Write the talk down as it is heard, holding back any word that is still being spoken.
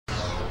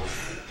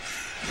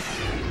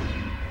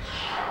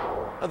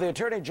Well, the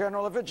Attorney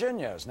General of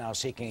Virginia is now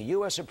seeking a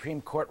U.S.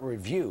 Supreme Court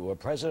review of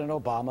President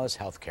Obama's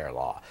health care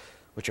law,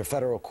 which a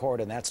federal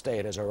court in that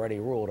state has already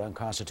ruled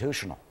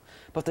unconstitutional.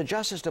 But the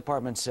Justice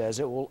Department says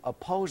it will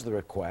oppose the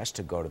request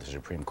to go to the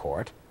Supreme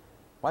Court.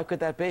 Why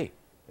could that be?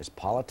 Is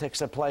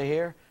politics at play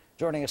here?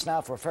 Joining us now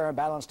for a fair and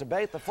balanced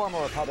debate, the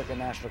former Republican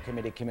National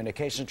Committee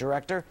Communications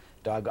Director,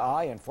 Doug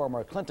I, and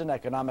former Clinton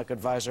Economic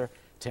Advisor,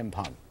 Tim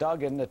Punke.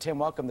 Doug and Tim,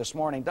 welcome this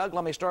morning. Doug,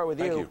 let me start with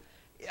you. Thank you.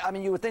 I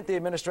mean, you would think the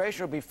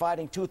administration would be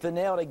fighting tooth and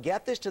nail to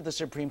get this to the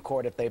Supreme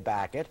Court if they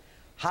back it.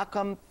 How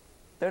come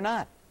they're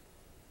not?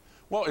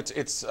 Well,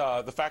 it's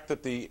the fact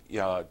that the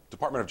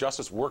Department of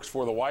Justice works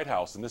for the White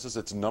House, and this is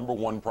its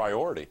 #1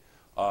 priority.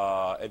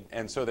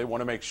 And so they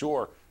want to make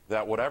sure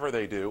that whatever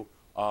they do,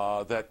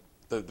 that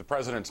the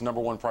president's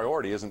 #1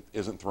 priority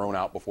isn't thrown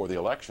out before the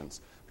elections.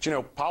 But, you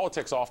know,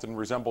 politics often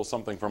resembles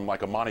something from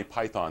like a Monty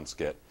Python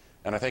skit.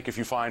 And I think if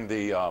you find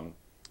the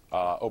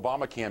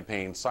Obama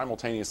campaign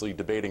simultaneously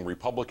debating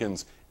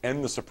Republicans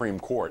and the Supreme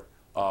Court,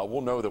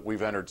 we'll know that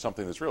we've entered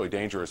something that's really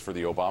dangerous for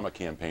the Obama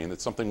campaign.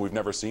 That's something we've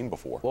never seen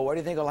before. Well, what do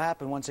you think will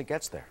happen once it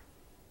gets there?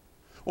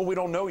 Well, we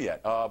don't know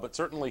yet, but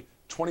certainly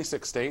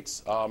 26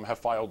 states have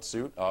filed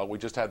suit. We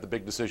just had the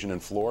big decision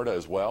in Florida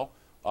as well.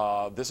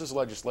 This is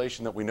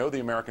legislation that we know the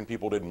American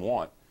people didn't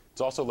want.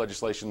 It's also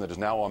legislation that is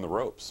now on the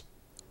ropes.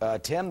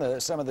 Tim,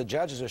 some of the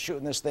judges are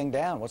shooting this thing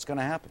down. What's going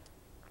to happen?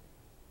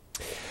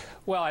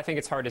 Well, I think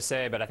it's hard to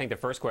say, but I think the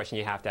first question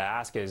you have to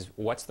ask is,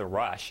 what's the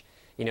rush?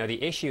 You know,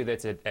 the issue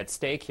that's at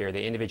stake here,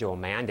 the individual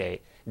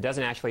mandate,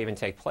 doesn't actually even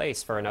take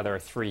place for another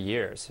 3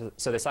 years.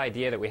 So this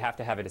idea that we have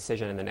to have a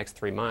decision in the next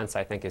 3 months,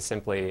 I think, is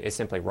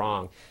simply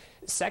wrong.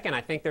 Second,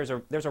 I think there's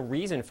a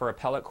reason for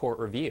appellate court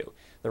review.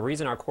 The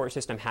reason our court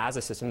system has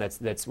a system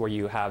that's where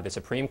you have the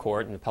Supreme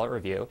Court and appellate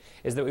review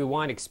is that we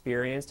want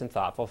experienced and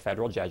thoughtful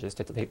federal judges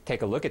to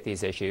take a look at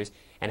these issues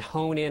and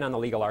hone in on the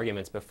legal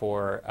arguments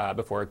before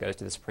it goes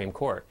to the Supreme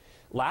Court.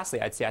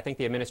 Lastly, I'd say I think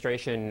the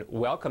administration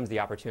welcomes the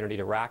opportunity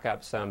to rack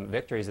up some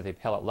victories at the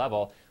appellate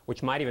level,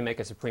 which might even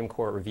make a Supreme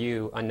Court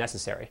review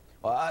unnecessary.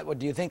 Well,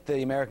 do you think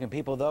the American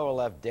people, though, are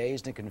left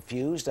dazed and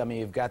confused? I mean,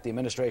 you've got the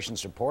administration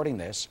supporting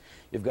this.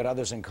 You've got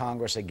others in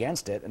Congress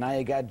against it. And now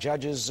you got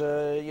judges,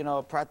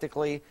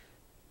 practically,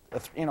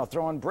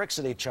 throwing bricks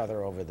at each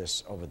other over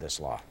this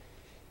law.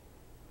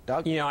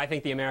 Doug? You know, I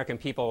think the American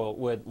people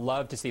would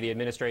love to see the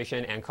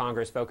administration and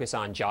Congress focus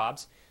on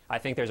jobs. I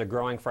think there's a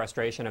growing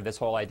frustration of this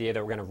whole idea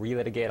that we're going to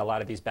relitigate a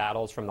lot of these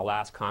battles from the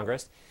last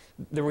Congress.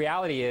 The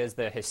reality is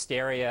the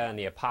hysteria and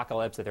the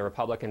apocalypse that the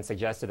Republicans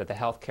suggested that the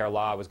health care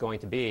law was going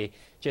to be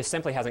just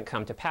simply hasn't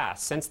come to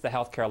pass. Since the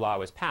health care law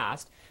was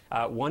passed,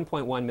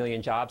 1.1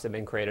 million jobs have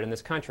been created in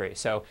this country.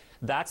 So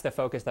that's the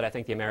focus that I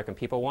think the American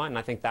people want, and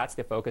I think that's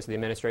the focus of the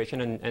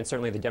administration and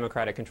certainly the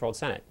Democratic-controlled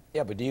Senate.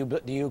 Yeah, but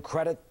do you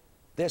credit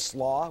this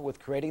law with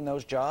creating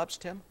those jobs,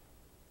 Tim?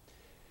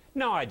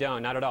 No, I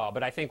don't, not at all.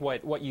 But I think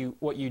what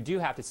you do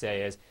have to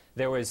say is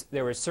there was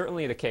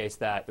certainly the case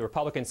that the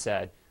Republicans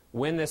said,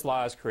 when this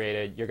law is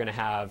created, you're going to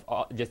have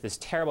just this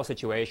terrible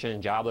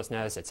situation,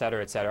 joblessness, et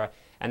cetera,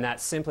 and that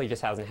simply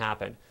just hasn't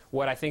happened.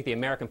 What I think the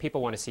American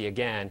people want to see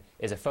again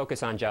is a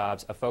focus on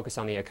jobs, a focus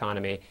on the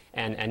economy,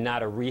 and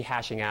not a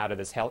rehashing out of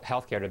this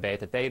health care debate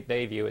that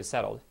they view as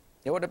settled.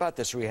 Yeah, what about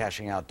this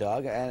rehashing out,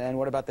 Doug? And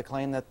what about the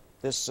claim that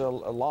this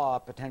law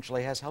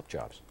potentially has helped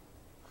jobs?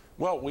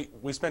 Well,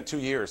 we spent 2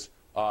 years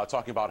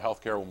talking about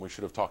health care when we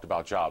should have talked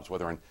about jobs,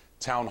 whether in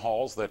town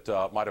halls that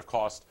might have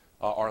cost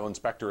Arlen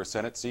Specter a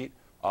Senate seat,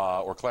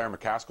 or Claire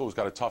McCaskill, who's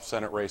got a tough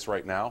Senate race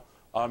right now.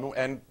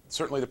 And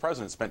certainly the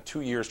president spent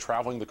 2 years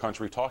traveling the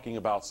country talking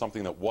about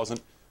something that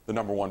wasn't the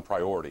 #1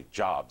 priority,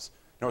 jobs.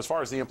 You know, as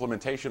far as the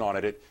implementation on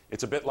it,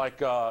 it's a bit like,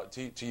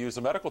 to use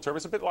a medical term,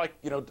 it's a bit like,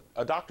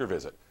 a doctor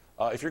visit.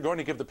 If you're going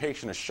to give the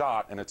patient a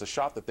shot, and it's a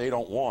shot that they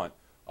don't want,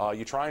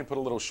 you try and put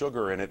a little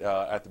sugar in it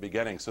at the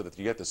beginning so that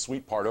you get the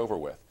sweet part over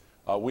with.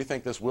 We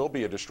think this will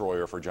be a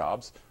destroyer for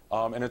jobs,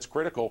 and it's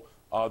critical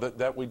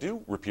that we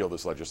do repeal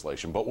this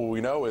legislation. But what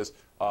we know is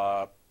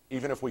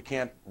even if we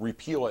can't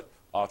repeal it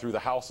through the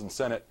House and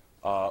Senate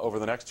over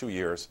the next 2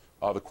 years,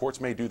 the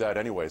courts may do that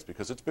anyways,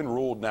 because it's been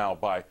ruled now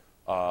by,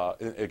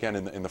 again,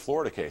 in the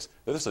Florida case,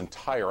 that this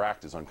entire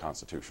act is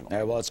unconstitutional.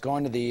 Well, it's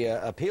going to the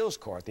appeals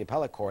court, the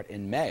appellate court,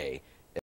 in May.